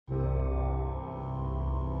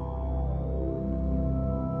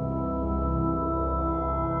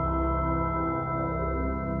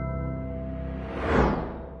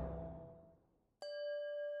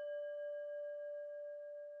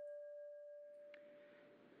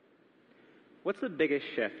What's the biggest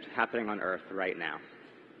shift happening on Earth right now?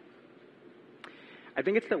 I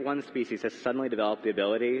think it's that one species has suddenly developed the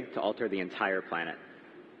ability to alter the entire planet.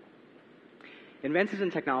 Advances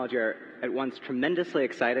in technology are at once tremendously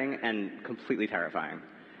exciting and completely terrifying.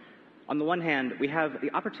 On the one hand, we have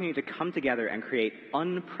the opportunity to come together and create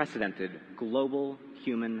unprecedented global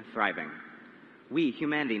human thriving. We,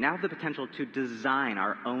 humanity, now have the potential to design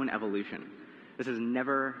our own evolution. This has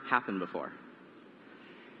never happened before.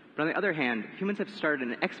 But on the other hand, humans have started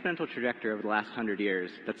an exponential trajectory over the last 100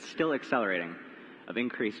 years that's still accelerating, of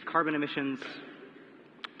increased carbon emissions,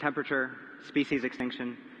 temperature, species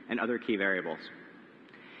extinction, and other key variables.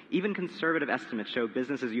 Even conservative estimates show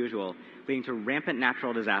business as usual, leading to rampant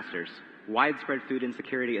natural disasters, widespread food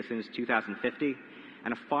insecurity as soon as 2050,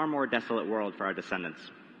 and a far more desolate world for our descendants.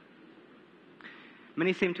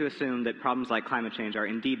 Many seem to assume that problems like climate change are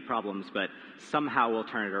indeed problems, but somehow we'll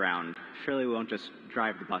turn it around. Surely we won't just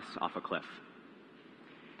drive the bus off a cliff.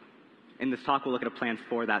 In this talk, we'll look at a plan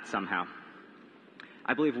for that somehow.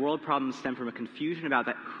 I believe world problems stem from a confusion about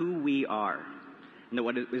who we are, and that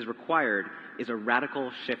what is required is a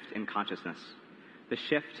radical shift in consciousness. The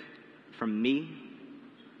shift from me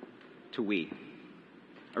to we.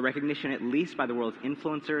 A recognition, at least by the world's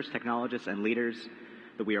influencers, technologists, and leaders,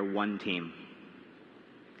 that we are one team.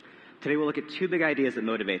 Today we'll look at two big ideas that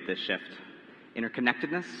motivate this shift: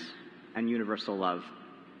 interconnectedness and universal love.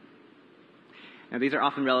 Now, these are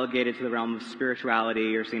often relegated to the realm of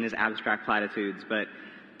spirituality or seen as abstract platitudes, but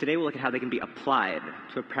today we'll look at how they can be applied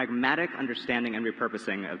to a pragmatic understanding and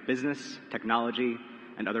repurposing of business, technology,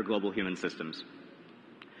 and other global human systems.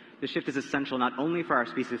 This shift is essential not only for our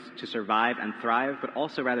species to survive and thrive, but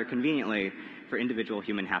also, rather conveniently, for individual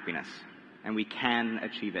human happiness. And we can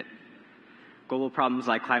achieve it. Global problems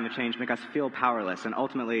like climate change make us feel powerless, and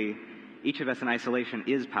ultimately, each of us in isolation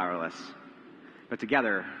is powerless. But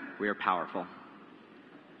together, we are powerful.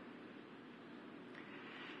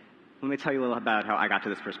 Let me tell you a little about how I got to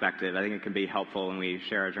this perspective. I think it can be helpful when we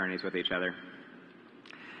share our journeys with each other.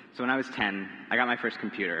 So when I was 10, I got my first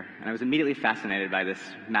computer, and I was immediately fascinated by this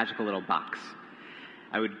magical little box.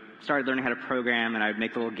 I would start learning how to program, and I would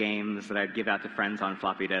make little games that I'd give out to friends on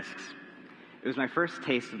floppy disks. It was my first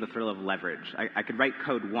taste of the thrill of leverage. I could write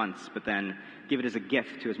code once, but then give it as a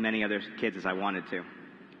gift to as many other kids as I wanted to. And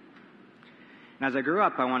as I grew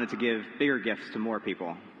up, I wanted to give bigger gifts to more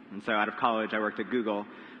people. And so out of college, I worked at Google,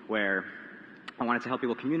 where I wanted to help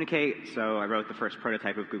people communicate, so I wrote the first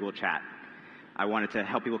prototype of Google Chat. I wanted to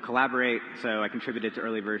help people collaborate, so I contributed to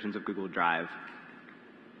early versions of Google Drive.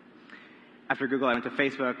 After Google, I went to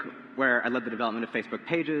Facebook, where I led the development of Facebook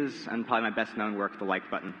pages, and probably my best known work, the like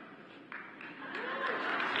button.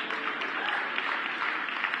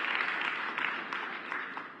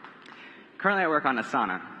 Currently, I work on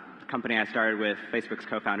Asana, a company I started with Facebook's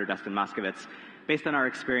co-founder, Dustin Moskovitz, based on our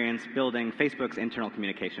experience building Facebook's internal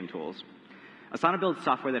communication tools. Asana builds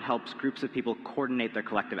software that helps groups of people coordinate their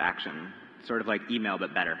collective action, sort of like email,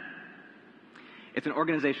 but better. It's an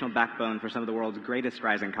organizational backbone for some of the world's greatest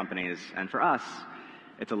rising companies, and for us,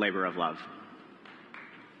 it's a labor of love.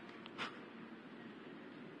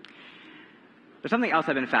 There's something else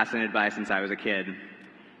I've been fascinated by since I was a kid,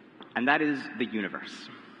 and that is the universe.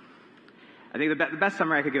 I think the best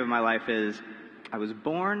summary I could give of my life is, I was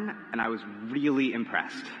born and I was really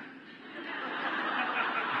impressed.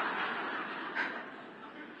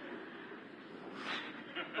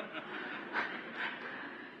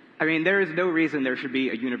 I mean, there is no reason there should be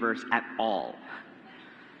a universe at all,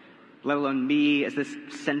 let alone me as this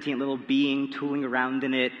sentient little being tooling around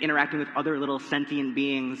in it, interacting with other little sentient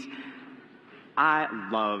beings. I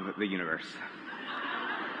love the universe.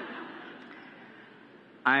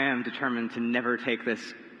 I am determined to never take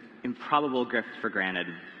this improbable gift for granted.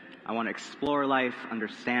 I want to explore life,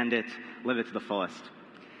 understand it, live it to the fullest.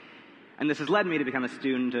 And this has led me to become a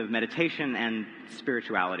student of meditation and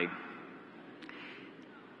spirituality.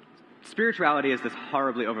 Spirituality is this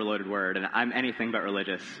horribly overloaded word, and I'm anything but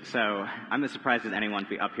religious, so I'm as surprised as anyone to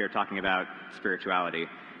be up here talking about spirituality.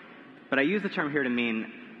 But I use the term here to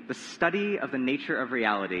mean the study of the nature of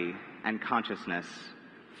reality and consciousness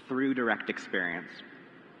through direct experience.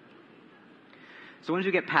 So once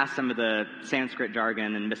you get past some of the Sanskrit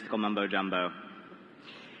jargon and mystical mumbo-jumbo,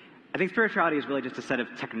 I think spirituality is really just a set of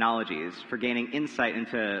technologies for gaining insight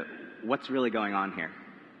into what's really going on here.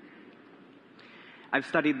 I've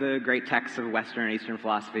studied the great texts of Western and Eastern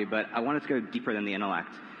philosophy, but I wanted to go deeper than the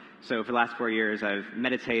intellect. So for the last 4 years, I've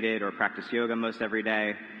meditated or practiced yoga most every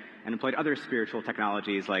day and employed other spiritual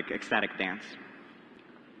technologies like ecstatic dance.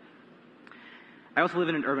 I also live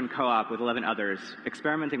in an urban co-op with 11 others,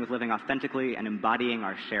 experimenting with living authentically and embodying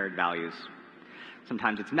our shared values.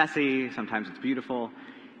 Sometimes it's messy, sometimes it's beautiful,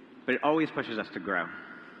 but it always pushes us to grow.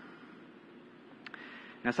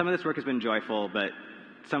 Now, some of this work has been joyful, but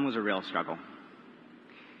some was a real struggle.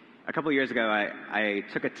 A couple years ago, I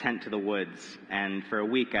took a tent to the woods, and for a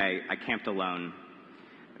week I camped alone.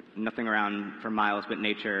 Nothing around for miles but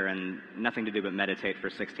nature, and nothing to do but meditate for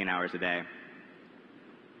 16 hours a day.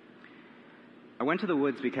 I went to the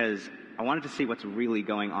woods because I wanted to see what's really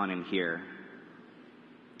going on in here,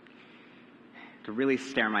 to really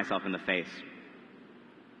stare myself in the face.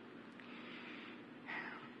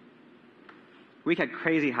 The week had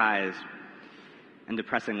crazy highs and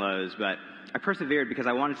depressing lows, but I persevered because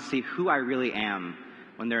I wanted to see who I really am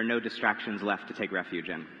when there are no distractions left to take refuge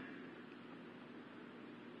in.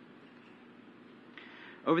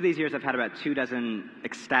 Over these years, I've had about 24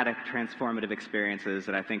 ecstatic, transformative experiences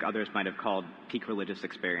that I think others might have called peak religious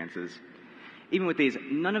experiences. Even with these,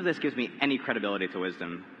 none of this gives me any credibility to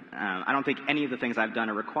wisdom. I don't think any of the things I've done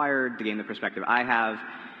are required to gain the perspective I have,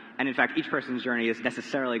 and in fact, each person's journey is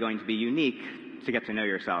necessarily going to be unique to get to know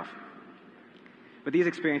yourself. But these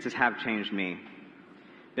experiences have changed me.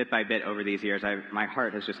 Bit by bit over these years, my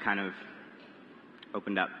heart has just kind of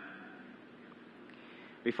opened up.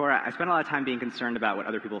 Before, I spent a lot of time being concerned about what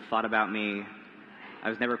other people thought about me. I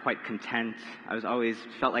was never quite content. I was always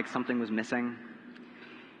felt like something was missing.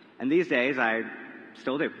 And these days, I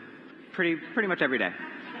still do. Pretty much every day.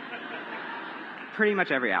 Pretty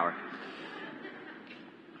much every hour.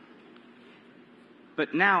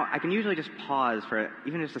 But now, I can usually just pause for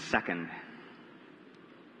even just a second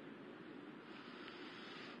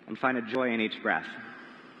and find a joy in each breath,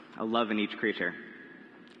 a love in each creature.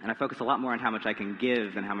 And I focus a lot more on how much I can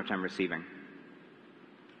give than how much I'm receiving.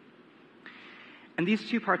 And these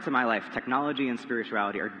two parts of my life, technology and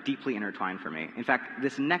spirituality, are deeply intertwined for me. In fact,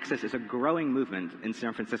 this nexus is a growing movement in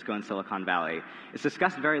San Francisco and Silicon Valley. It's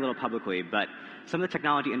discussed very little publicly, but some of the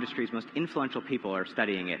technology industry's most influential people are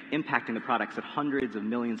studying it, impacting the products that hundreds of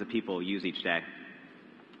millions of people use each day.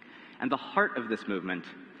 And the heart of this movement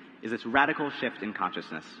is this radical shift in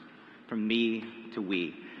consciousness, from me to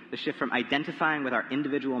we. The shift from identifying with our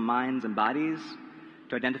individual minds and bodies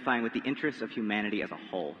to identifying with the interests of humanity as a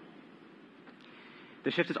whole.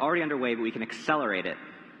 The shift is already underway, but we can accelerate it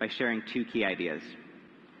by sharing two key ideas: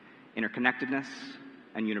 interconnectedness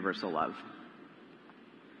and universal love.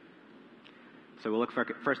 So we'll look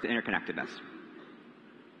first at interconnectedness.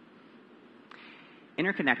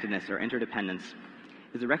 Interconnectedness, or interdependence,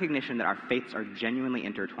 is a recognition that our fates are genuinely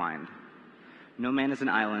intertwined. No man is an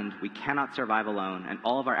island, we cannot survive alone, and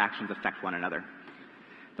all of our actions affect one another.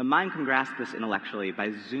 The mind can grasp this intellectually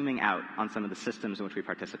by zooming out on some of the systems in which we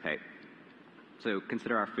participate. So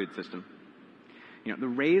consider our food system. The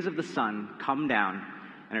rays of the sun come down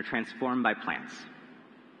and are transformed by plants.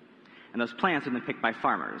 And those plants are then picked by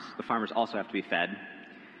farmers. The farmers also have to be fed.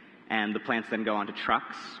 And the plants then go onto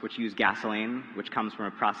trucks, which use gasoline, which comes from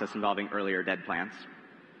a process involving earlier dead plants.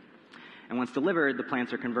 And once delivered, the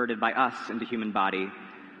plants are converted by us into human body,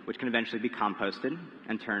 which can eventually be composted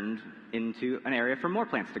and turned into an area for more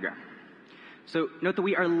plants to grow. So note that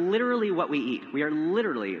we are literally what we eat. We are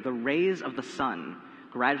literally the rays of the sun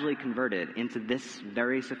gradually converted into this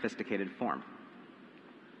very sophisticated form.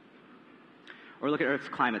 Or look at Earth's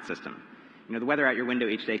climate system. The weather out your window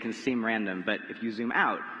each day can seem random, but if you zoom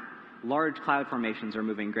out, large cloud formations are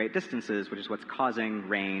moving great distances, which is what's causing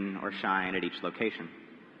rain or shine at each location.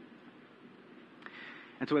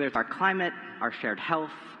 And so whether it's our climate, our shared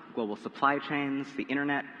health, global supply chains, the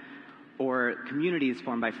internet, or communities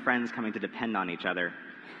formed by friends coming to depend on each other,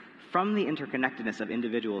 from the interconnectedness of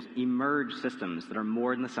individuals emerge systems that are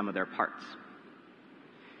more than the sum of their parts.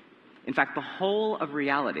 In fact, the whole of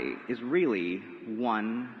reality is really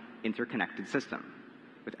one interconnected system,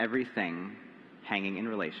 with everything hanging in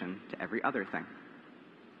relation to every other thing.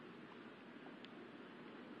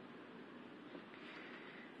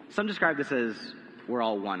 Some describe this as we're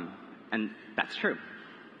all one, and that's true.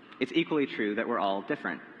 It's equally true that we're all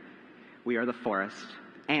different. We are the forest,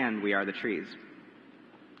 and we are the trees.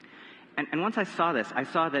 And once I saw this, I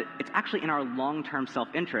saw that it's actually in our long-term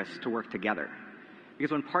self-interest to work together.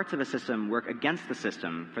 Because when parts of a system work against the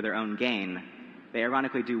system for their own gain, they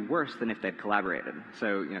ironically do worse than if they'd collaborated.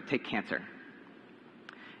 So, take cancer.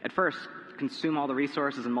 At first, consume all the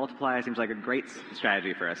resources and multiply seems like a great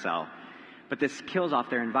strategy for a cell. But this kills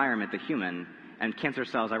off their environment, the human, and cancer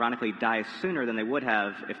cells ironically die sooner than they would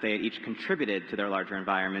have if they had each contributed to their larger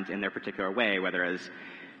environment in their particular way, whether as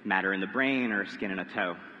matter in the brain or skin in a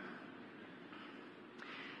toe.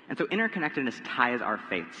 And so interconnectedness ties our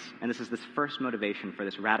fates, and this is this first motivation for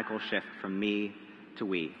this radical shift from me to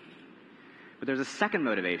we. But there's a second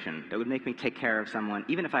motivation that would make me take care of someone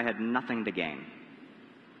even if I had nothing to gain.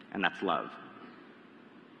 and that's love.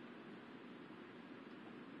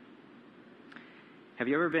 Have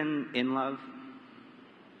you ever been in love?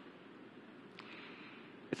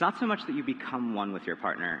 It's not so much that you become one with your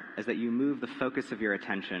partner as that you move the focus of your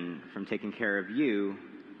attention from taking care of you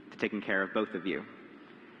to taking care of both of you,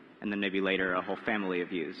 and then maybe later a whole family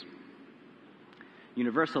of yous.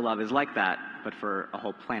 Universal love is like that, but for a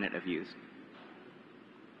whole planet of yous.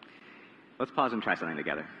 Let's pause and try something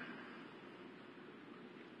together.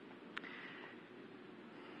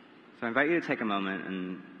 So I invite you to take a moment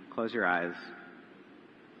and close your eyes.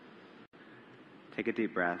 Take a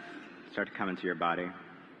deep breath. Start to come into your body.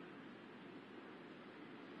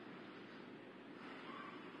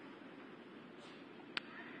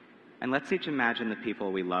 And let's each imagine the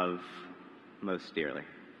people we love most dearly.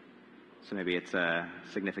 So maybe it's a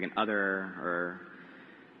significant other or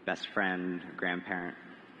best friend, or grandparent.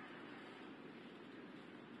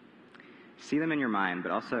 See them in your mind,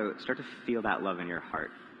 but also start to feel that love in your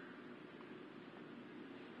heart.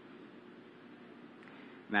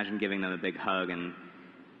 Imagine giving them a big hug and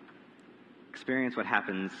experience what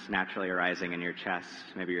happens naturally arising in your chest,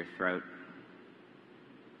 maybe your throat.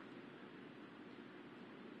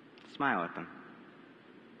 Smile at them.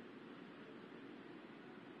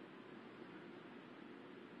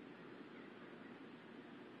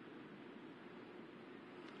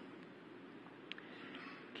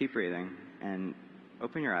 Keep breathing and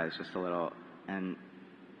open your eyes just a little and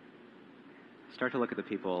start to look at the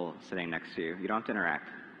people sitting next to you. You don't have to interact,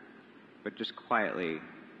 but just quietly,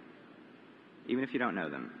 even if you don't know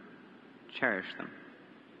them, cherish them.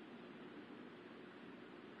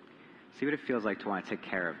 See what it feels like to want to take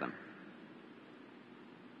care of them.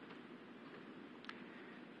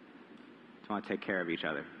 To want to take care of each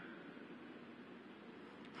other.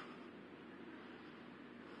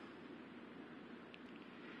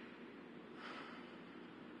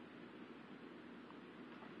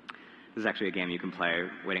 This is actually a game you can play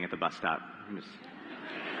waiting at the bus stop. You can just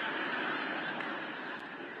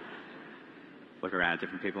look around at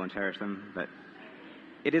different people and cherish them, but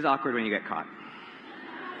it is awkward when you get caught.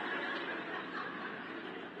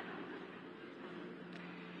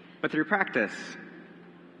 But through practice,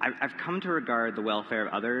 I've come to regard the welfare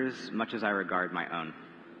of others much as I regard my own.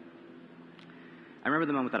 I remember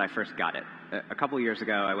the moment that I first got it. A couple years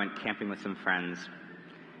ago, I went camping with some friends.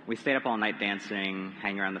 We stayed up all night dancing,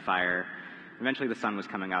 hanging around the fire. Eventually the sun was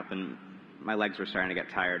coming up and my legs were starting to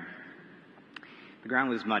get tired. The ground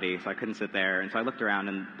was muddy, so I couldn't sit there, and so I looked around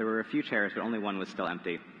and there were a few chairs, but only one was still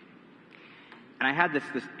empty. And I had this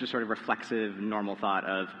just sort of reflexive, normal thought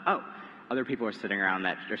of, oh, other people are standing around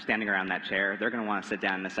that chair. They're going to want to sit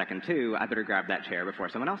down in a second too. I better grab that chair before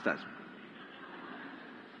someone else does.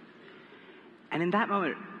 And in that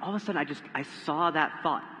moment, all of a sudden I saw that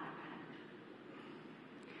thought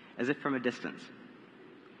as if from a distance.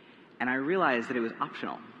 And I realized that it was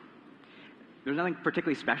optional. There was nothing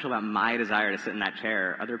particularly special about my desire to sit in that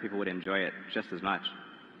chair. Other people would enjoy it just as much.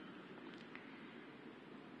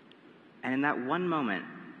 And in that one moment,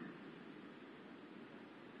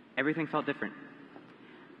 everything felt different.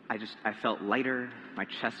 I felt lighter. My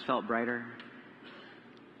chest felt brighter.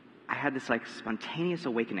 I had this spontaneous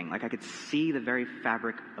awakening. I could see the very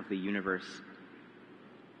fabric of the universe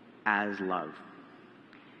as love.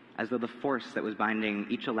 As though the force that was binding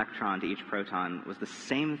each electron to each proton was the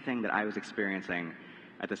same thing that I was experiencing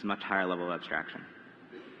at this much higher level of abstraction.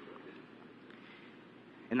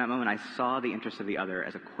 In that moment, I saw the interests of the other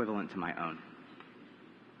as equivalent to my own.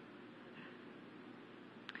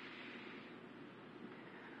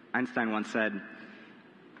 Einstein once said,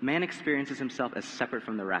 "Man experiences himself as separate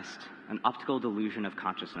from the rest, an optical delusion of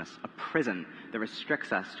consciousness, a prison that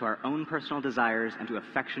restricts us to our own personal desires and to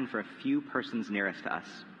affection for a few persons nearest to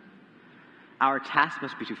us. Our task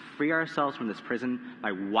must be to free ourselves from this prison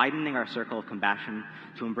by widening our circle of compassion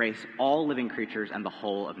to embrace all living creatures and the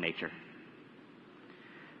whole of nature."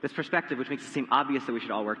 This perspective, which makes it seem obvious that we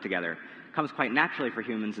should all work together, comes quite naturally for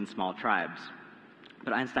humans in small tribes.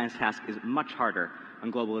 But Einstein's task is much harder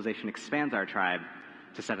when globalization expands our tribe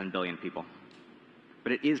to 7 billion people.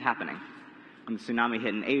 But it is happening. When the tsunami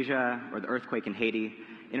hit in Asia or the earthquake in Haiti,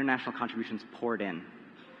 international contributions poured in.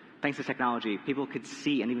 Thanks to technology, people could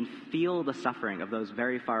see and even feel the suffering of those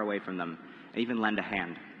very far away from them, and even lend a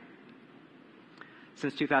hand.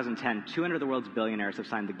 Since 2010, 200 of the world's billionaires have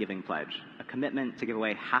signed the Giving Pledge, a commitment to give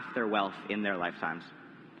away half their wealth in their lifetimes.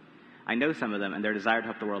 I know some of them, and their desire to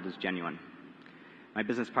help the world is genuine. My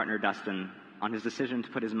business partner, Dustin, on his decision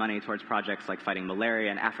to put his money towards projects like fighting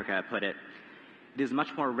malaria in Africa, put it, "It is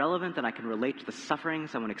much more relevant that I can relate to the suffering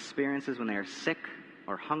someone experiences when they are sick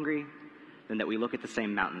or hungry than that we look at the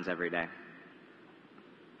same mountains every day."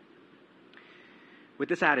 With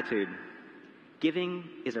this attitude, giving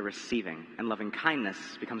is a receiving, and loving kindness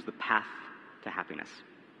becomes the path to happiness.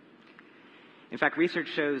 In fact, research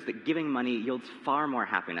shows that giving money yields far more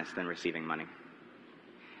happiness than receiving money.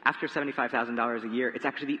 After $75,000 a year, it's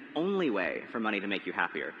actually the only way for money to make you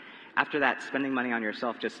happier. After that, spending money on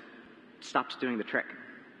yourself just stops doing the trick.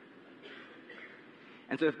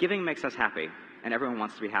 And so if giving makes us happy, and everyone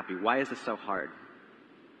wants to be happy, why is this so hard?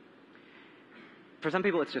 For some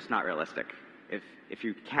people, it's just not realistic. If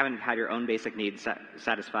you haven't had your own basic needs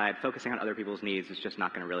satisfied, focusing on other people's needs is just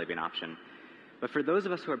not going to really be an option. But for those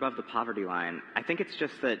of us who are above the poverty line, I think it's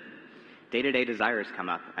just that day-to-day desires come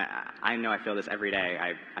up. I know I feel this every day.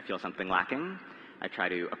 I feel something lacking. I try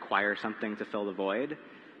to acquire something to fill the void.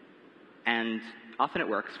 And often it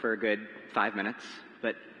works for a good 5 minutes,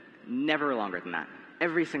 but never longer than that.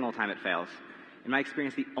 Every single time it fails. In my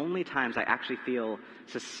experience, the only times I actually feel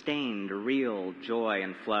sustained, real joy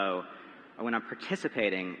and flow are when I'm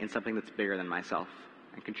participating in something that's bigger than myself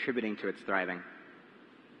and contributing to its thriving.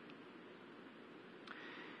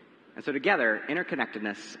 And so together,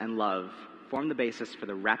 interconnectedness and love form the basis for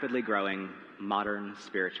the rapidly growing modern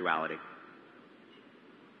spirituality.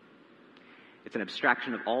 It's an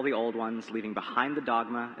abstraction of all the old ones, leaving behind the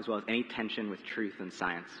dogma as well as any tension with truth and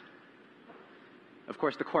science. Of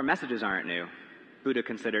course, the core messages aren't new. Buddha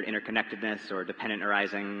considered interconnectedness or dependent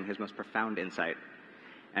arising his most profound insight,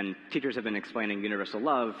 and teachers have been explaining universal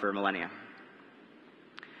love for millennia.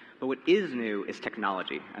 But what is new is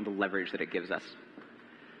technology and the leverage that it gives us.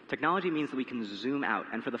 Technology means that we can zoom out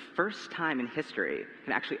and for the first time in history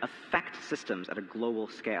can actually affect systems at a global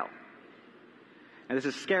scale. Now, this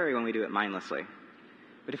is scary when we do it mindlessly,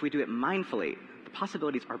 but if we do it mindfully, the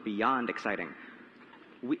possibilities are beyond exciting.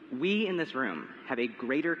 We in this room have a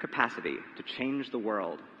greater capacity to change the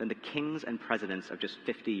world than the kings and presidents of just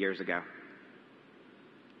 50 years ago.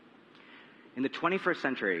 In the 21st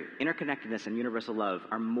century, interconnectedness and universal love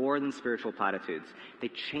are more than spiritual platitudes. They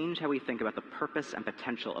change how we think about the purpose and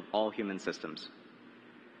potential of all human systems.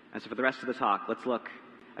 And so for the rest of the talk, let's look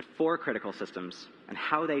at 4 critical systems and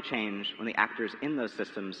how they change when the actors in those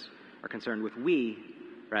systems are concerned with we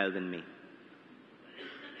rather than me.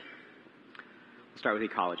 We'll start with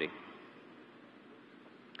ecology.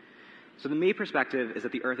 So the me perspective is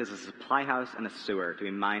that the Earth is a supply house and a sewer to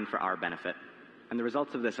be mined for our benefit. And the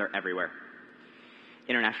results of this are everywhere.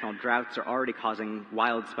 International droughts are already causing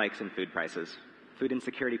wild spikes in food prices. Food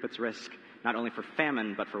insecurity puts risk not only for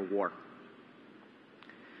famine, but for war.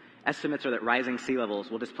 Estimates are that rising sea levels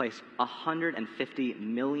will displace 150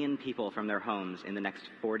 million people from their homes in the next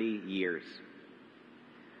 40 years.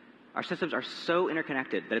 Our systems are so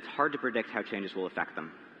interconnected that it's hard to predict how changes will affect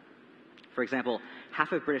them. For example,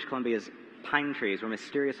 half of British Columbia's pine trees were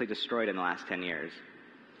mysteriously destroyed in the last 10 years.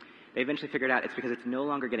 They eventually figured out it's because it's no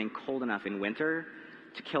longer getting cold enough in winter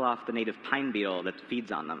to kill off the native pine beetle that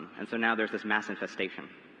feeds on them. And so now there's this mass infestation.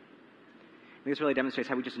 I think this really demonstrates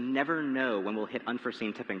how we just never know when we'll hit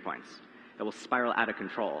unforeseen tipping points that will spiral out of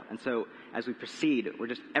control. And so as we proceed, we're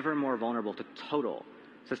just ever more vulnerable to total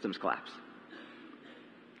systems collapse.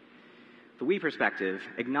 The we perspective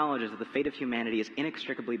acknowledges that the fate of humanity is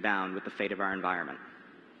inextricably bound with the fate of our environment.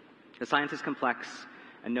 The science is complex,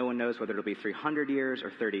 and no one knows whether it'll be 300 years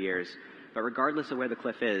or 30 years, but regardless of where the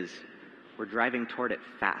cliff is, we're driving toward it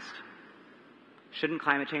fast. Shouldn't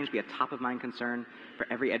climate change be a top-of-mind concern for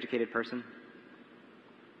every educated person?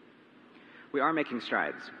 We are making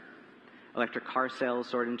strides. Electric car sales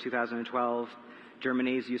soared in 2012.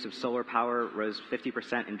 Germany's use of solar power rose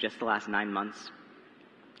 50% in just the last 9 months.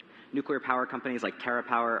 Nuclear power companies like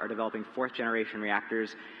TerraPower are developing 4th-generation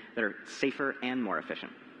reactors that are safer and more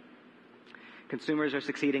efficient. Consumers are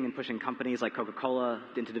succeeding in pushing companies like Coca-Cola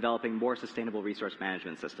into developing more sustainable resource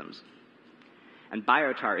management systems. And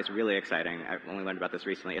biochar is really exciting. I've only learned about this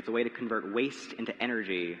recently. It's a way to convert waste into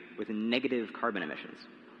energy with negative carbon emissions.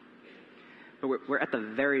 But we're at the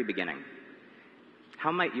very beginning.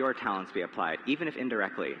 How might your talents be applied, even if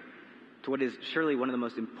indirectly, to what is surely one of the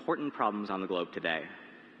most important problems on the globe today?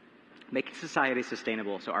 Making society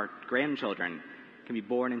sustainable so our grandchildren can be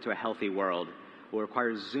born into a healthy world will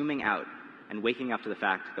require zooming out and waking up to the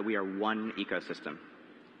fact that we are one ecosystem,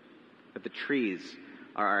 that the trees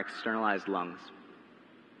are our externalized lungs.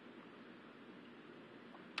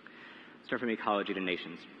 Start from ecology to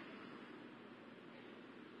nations.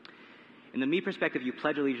 In the me perspective, you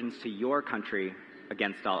pledge allegiance to your country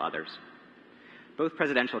against all others. Both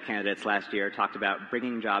presidential candidates last year talked about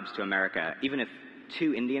bringing jobs to America, even if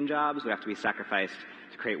 2 Indian jobs would have to be sacrificed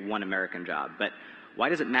to create 1 American job. But why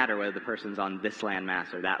does it matter whether the person's on this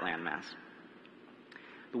landmass or that landmass?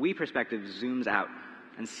 The we perspective zooms out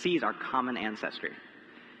and sees our common ancestry.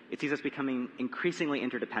 It sees us becoming increasingly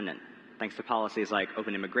interdependent, thanks to policies like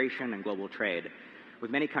open immigration and global trade,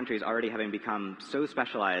 with many countries already having become so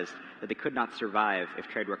specialized that they could not survive if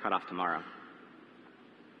trade were cut off tomorrow.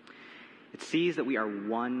 It sees that we are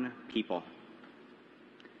one people,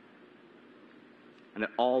 and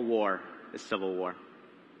that all war is civil war.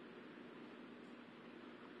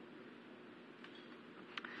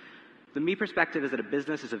 The me perspective is that a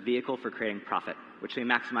business is a vehicle for creating profit, which they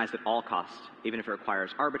maximize at all costs, even if it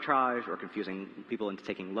requires arbitrage or confusing people into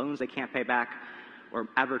taking loans they can't pay back, or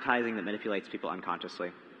advertising that manipulates people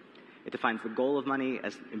unconsciously. It defines the goal of money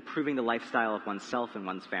as improving the lifestyle of oneself and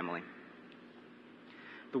one's family.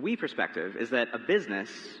 The we perspective is that a business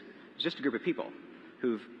is just a group of people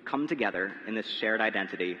who've come together in this shared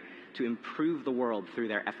identity to improve the world through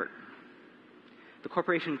their effort. The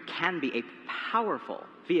corporation can be a powerful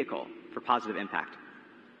vehicle for positive impact.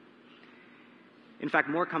 In fact,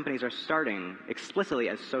 more companies are starting explicitly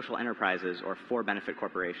as social enterprises or for-benefit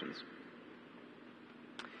corporations.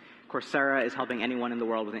 Coursera is helping anyone in the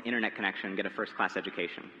world with an internet connection get a first-class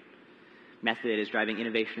education. Method is driving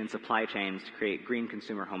innovation in supply chains to create green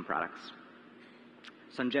consumer home products.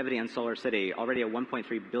 Sungevity and SolarCity, already a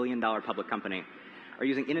 $1.3 billion public company, are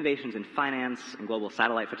using innovations in finance and global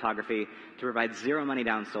satellite photography to provide zero money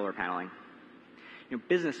down solar paneling.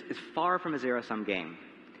 Business is far from a zero-sum game.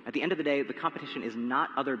 At the end of the day, the competition is not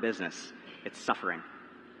other business, it's suffering.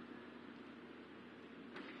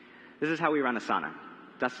 This is how we run Asana.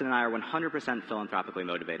 Dustin and I are 100% philanthropically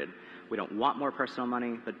motivated. We don't want more personal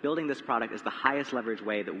money, but building this product is the highest leverage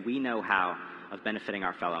way that we know how of benefiting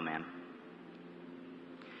our fellow man.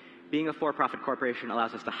 Being a for-profit corporation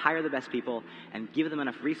allows us to hire the best people and give them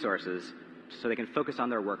enough resources so they can focus on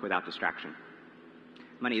their work without distraction.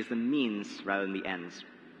 Money is the means rather than the ends.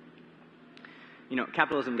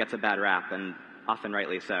 Capitalism gets a bad rap, and often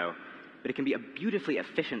rightly so, but it can be a beautifully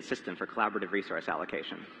efficient system for collaborative resource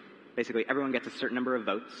allocation. Basically, everyone gets a certain number of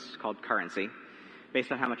votes, called currency,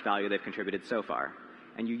 based on how much value they've contributed so far,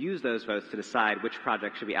 and you use those votes to decide which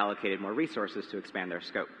projects should be allocated more resources to expand their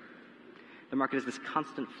scope. The market is this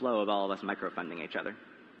constant flow of all of us microfunding each other.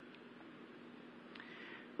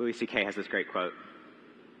 Louis C.K. has this great quote.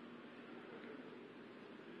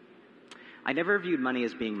 I never viewed money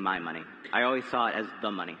as being my money. I always saw it as the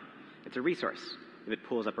money. It's a resource. If it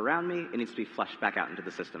pools up around me, it needs to be flushed back out into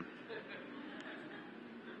the system.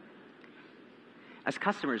 As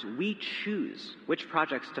customers, we choose which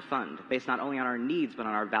projects to fund based not only on our needs, but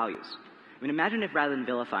on our values. Imagine if rather than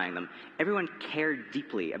vilifying them, everyone cared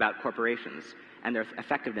deeply about corporations and their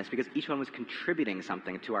effectiveness because each one was contributing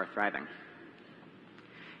something to our thriving.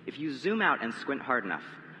 If you zoom out and squint hard enough,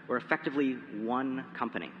 we're effectively one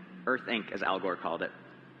company, Earth Inc., as Al Gore called it.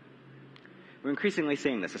 We're increasingly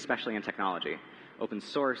seeing this, especially in technology. Open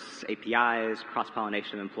source, APIs,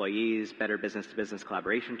 cross-pollination of employees, better business-to-business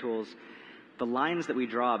collaboration tools. The lines that we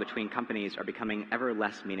draw between companies are becoming ever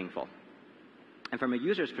less meaningful. And from a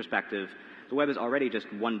user's perspective, the web is already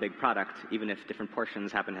just one big product, even if different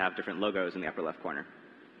portions happen to have different logos in the upper left corner.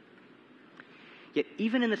 Yet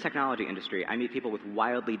even in the technology industry, I meet people with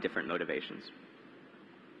wildly different motivations.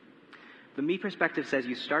 The me perspective says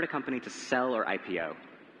you start a company to sell or IPO.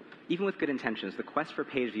 Even with good intentions, the quest for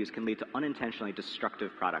page views can lead to unintentionally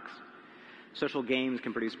destructive products. Social games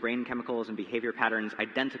can produce brain chemicals and behavior patterns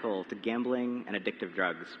identical to gambling and addictive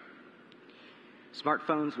drugs.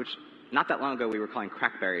 Smartphones, which not that long ago we were calling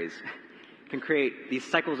crackberries, can create these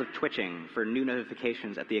cycles of twitching for new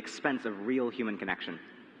notifications at the expense of real human connection.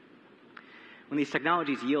 When these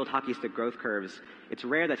technologies yield hockey stick growth curves, it's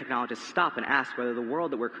rare that technologists stop and ask whether the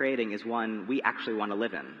world that we're creating is one we actually want to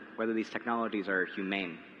live in, whether these technologies are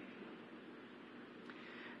humane.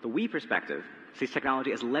 The we perspective sees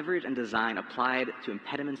technology as leverage and design applied to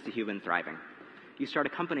impediments to human thriving. You start a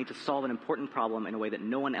company to solve an important problem in a way that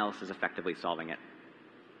no one else is effectively solving it.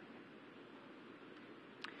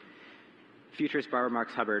 Futurist Barbara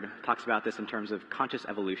Marx Hubbard talks about this in terms of conscious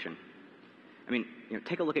evolution.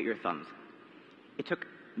 Take a look at your thumbs. It took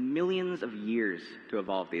millions of years to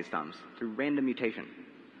evolve these thumbs through random mutation.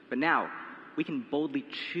 But now, we can boldly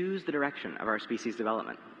choose the direction of our species'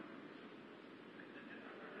 development.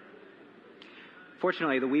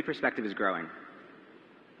 Fortunately, the we perspective is growing.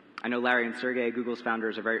 I know Larry and Sergey, Google's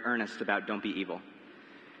founders, are very earnest about don't be evil.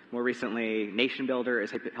 More recently, Nation Builder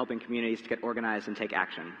is helping communities to get organized and take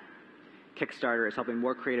action. Kickstarter is helping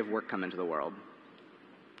more creative work come into the world.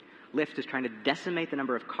 Lyft is trying to decimate the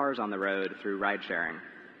number of cars on the road through ride sharing.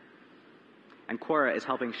 And Quora is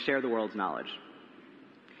helping share the world's knowledge.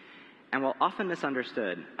 And while often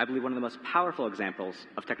misunderstood, I believe one of the most powerful examples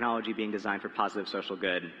of technology being designed for positive social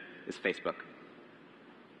good is Facebook.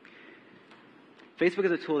 Facebook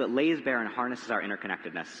is a tool that lays bare and harnesses our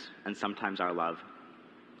interconnectedness, and sometimes our love.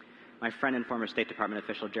 My friend and former State Department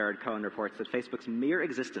official Jared Cohen reports that Facebook's mere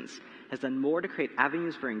existence has done more to create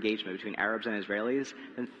avenues for engagement between Arabs and Israelis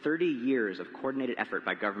than 30 years of coordinated effort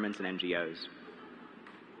by governments and NGOs.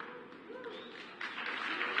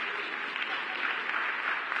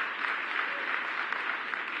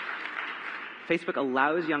 Facebook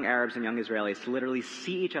allows young Arabs and young Israelis to literally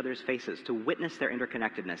see each other's faces, to witness their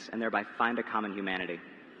interconnectedness, and thereby find a common humanity.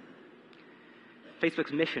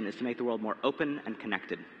 Facebook's mission is to make the world more open and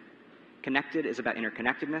connected. Connected is about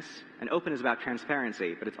interconnectedness, and open is about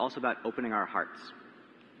transparency, but it's also about opening our hearts.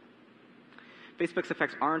 Facebook's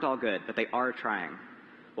effects aren't all good, but they are trying.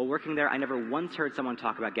 While working there, I never once heard someone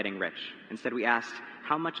talk about getting rich. Instead, we asked,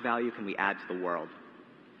 how much value can we add to the world?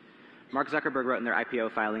 Mark Zuckerberg wrote in their IPO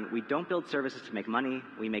filing, "We don't build services to make money,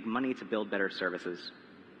 we make money to build better services."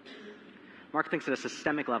 Mark thinks at a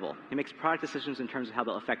systemic level. He makes product decisions in terms of how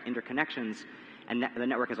they'll affect interconnections and the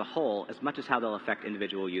network as a whole, as much as how they'll affect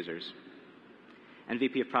individual users. And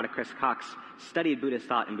VP of Product Chris Cox studied Buddhist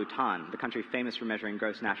thought in Bhutan, the country famous for measuring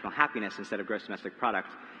gross national happiness instead of gross domestic product,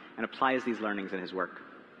 and applies these learnings in his work.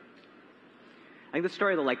 I think the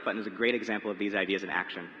story of the like button is a great example of these ideas in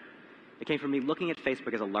action. It came from me looking at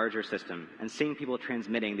Facebook as a larger system and seeing people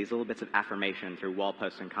transmitting these little bits of affirmation through wall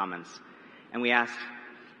posts and comments. And we asked,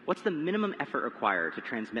 what's the minimum effort required to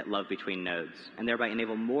transmit love between nodes and thereby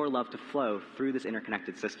enable more love to flow through this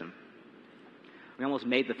interconnected system? We almost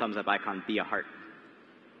made the thumbs up icon be a heart.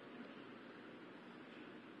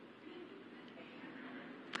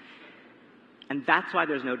 And that's why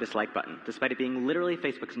there's no dislike button, despite it being literally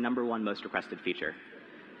Facebook's #1 most requested feature.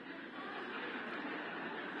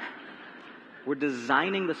 We're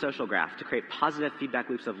designing the social graph to create positive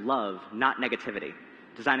feedback loops of love, not negativity,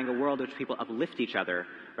 designing a world in which people uplift each other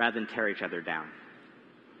rather than tear each other down.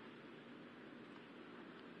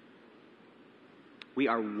 We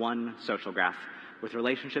are one social graph with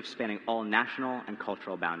relationships spanning all national and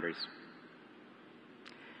cultural boundaries.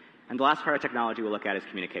 And the last part of technology we'll look at is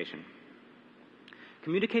communication.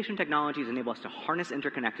 Communication technologies enable us to harness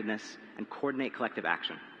interconnectedness and coordinate collective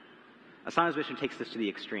action. Asana's mission takes this to the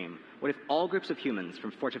extreme. What if all groups of humans,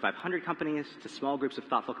 from Fortune 500 companies to small groups of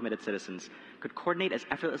thoughtful, committed citizens, could coordinate as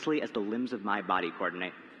effortlessly as the limbs of my body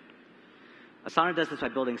coordinate? Asana does this by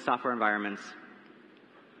building software environments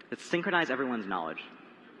that synchronize everyone's knowledge.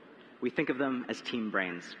 We think of them as team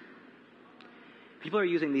brains. People are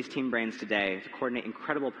using these team brains today to coordinate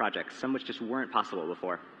incredible projects, some which just weren't possible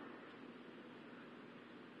before.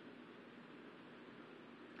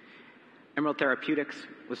 Emerald Therapeutics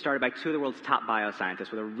was started by 2 of the world's top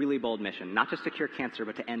bioscientists with a really bold mission, not just to cure cancer,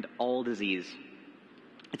 but to end all disease.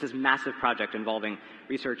 It's this massive project involving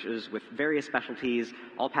researchers with various specialties,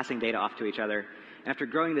 all passing data off to each other. And after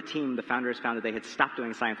growing the team, the founders found that they had stopped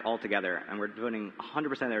doing science altogether and were devoting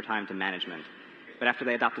 100% of their time to management. But after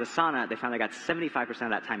they adopted Asana, they found they got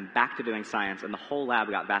 75% of that time back to doing science, and the whole lab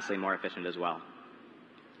got vastly more efficient as well.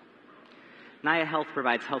 Naya Health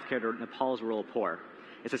provides healthcare to Nepal's rural poor.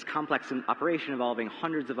 It's this complex operation involving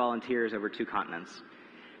hundreds of volunteers over 2 continents.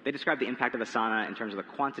 They describe the impact of Asana in terms of the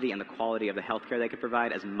quantity and the quality of the healthcare they could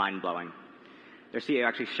provide as mind-blowing. Their CEO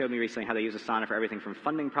actually showed me recently how they use Asana for everything from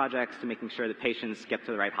funding projects to making sure that patients get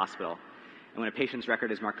to the right hospital. And when a patient's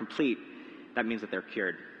record is marked complete, that means that they're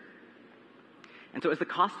cured. And so as the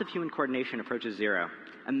cost of human coordination approaches 0,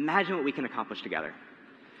 imagine what we can accomplish together.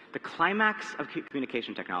 The climax of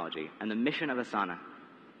communication technology and the mission of Asana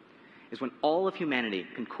is when all of humanity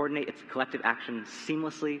can coordinate its collective action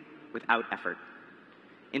seamlessly without effort.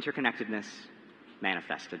 Interconnectedness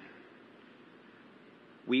manifested.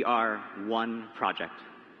 We are one project,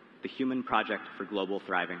 the human project for global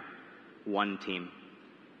thriving, one team.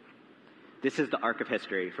 This is the arc of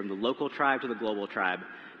history, from the local tribe to the global tribe,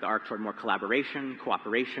 the arc toward more collaboration,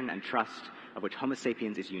 cooperation, and trust, of which Homo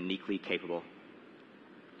sapiens is uniquely capable.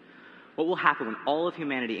 What will happen when all of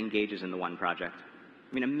humanity engages in the one project?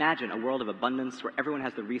 I mean, imagine a world of abundance where everyone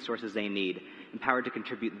has the resources they need, empowered to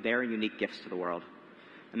contribute their unique gifts to the world.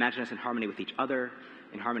 Imagine us in harmony with each other,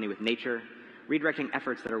 in harmony with nature, redirecting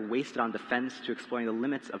efforts that are wasted on defense to exploring the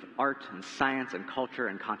limits of art and science and culture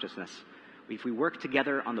and consciousness. If we work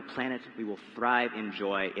together on the planet, we will thrive in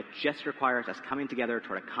joy. It just requires us coming together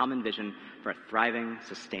toward a common vision for a thriving,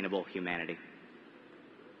 sustainable humanity.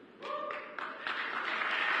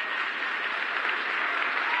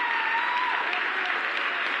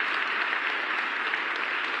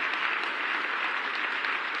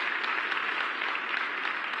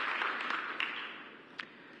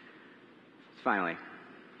 Finally,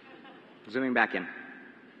 zooming back in,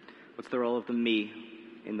 what's the role of the me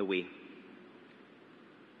in the we?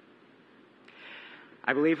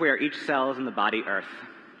 I believe we are each cells in the body Earth.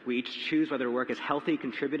 We each choose whether to work as healthy,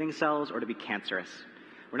 contributing cells or to be cancerous.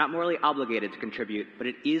 We're not morally obligated to contribute, but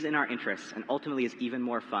it is in our interests and ultimately is even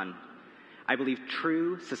more fun. I believe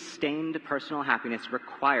true, sustained personal happiness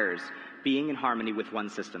requires being in harmony with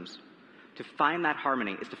one's systems. To find that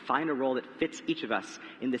harmony is to find a role that fits each of us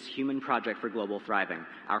in this human project for global thriving,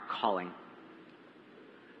 our calling.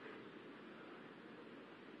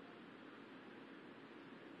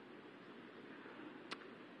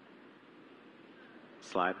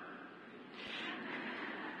 Slide.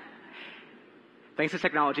 Thanks to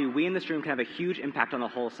technology, we in this room can have a huge impact on the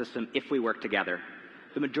whole system if we work together.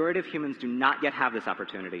 The majority of humans do not yet have this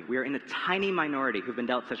opportunity. We are in a tiny minority who've been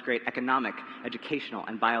dealt such great economic, educational,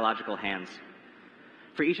 and biological hands.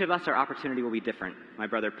 For each of us, our opportunity will be different. My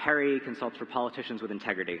brother Perry consults for politicians with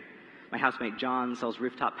integrity. My housemate John sells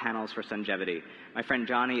rooftop panels for Sungevity. My friend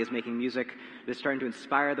Johnny is making music that is starting to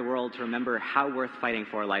inspire the world to remember how worth fighting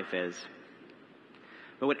for life is.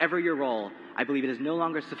 But whatever your role, I believe it is no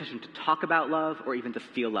longer sufficient to talk about love or even to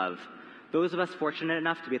feel love. Those of us fortunate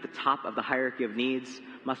enough to be at the top of the hierarchy of needs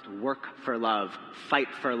must work for love, fight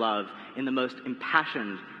for love in the most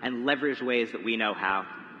impassioned and leveraged ways that we know how.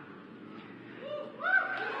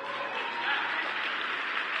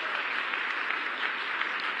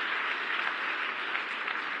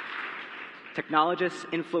 Technologists,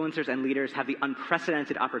 influencers, and leaders have the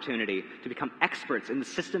unprecedented opportunity to become experts in the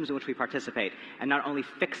systems in which we participate and not only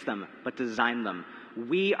fix them, but design them.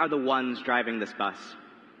 We are the ones driving this bus.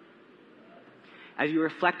 As you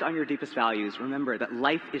reflect on your deepest values, remember that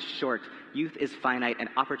life is short, youth is finite, and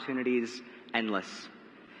opportunities endless.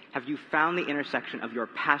 Have you found the intersection of your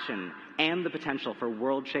passion and the potential for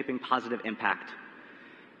world-shaping positive impact?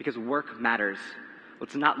 Because work matters.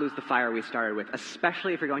 Let's not lose the fire we started with,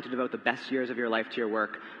 especially if you're going to devote the best years of your life to your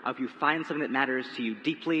work. If you find something that matters to you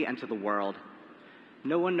deeply and to the world.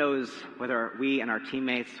 No one knows whether we and our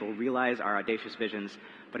teammates will realize our audacious visions,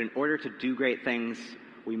 but in order to do great things,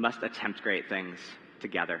 we must attempt great things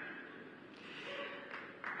together.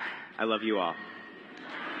 I love you all.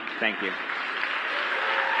 Thank you.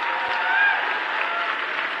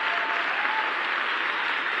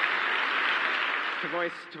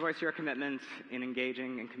 To voice your commitment in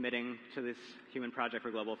engaging and committing to this human project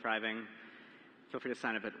for global thriving, feel free to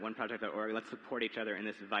sign up at oneproject.org. Let's support each other in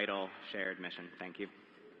this vital shared mission. Thank you.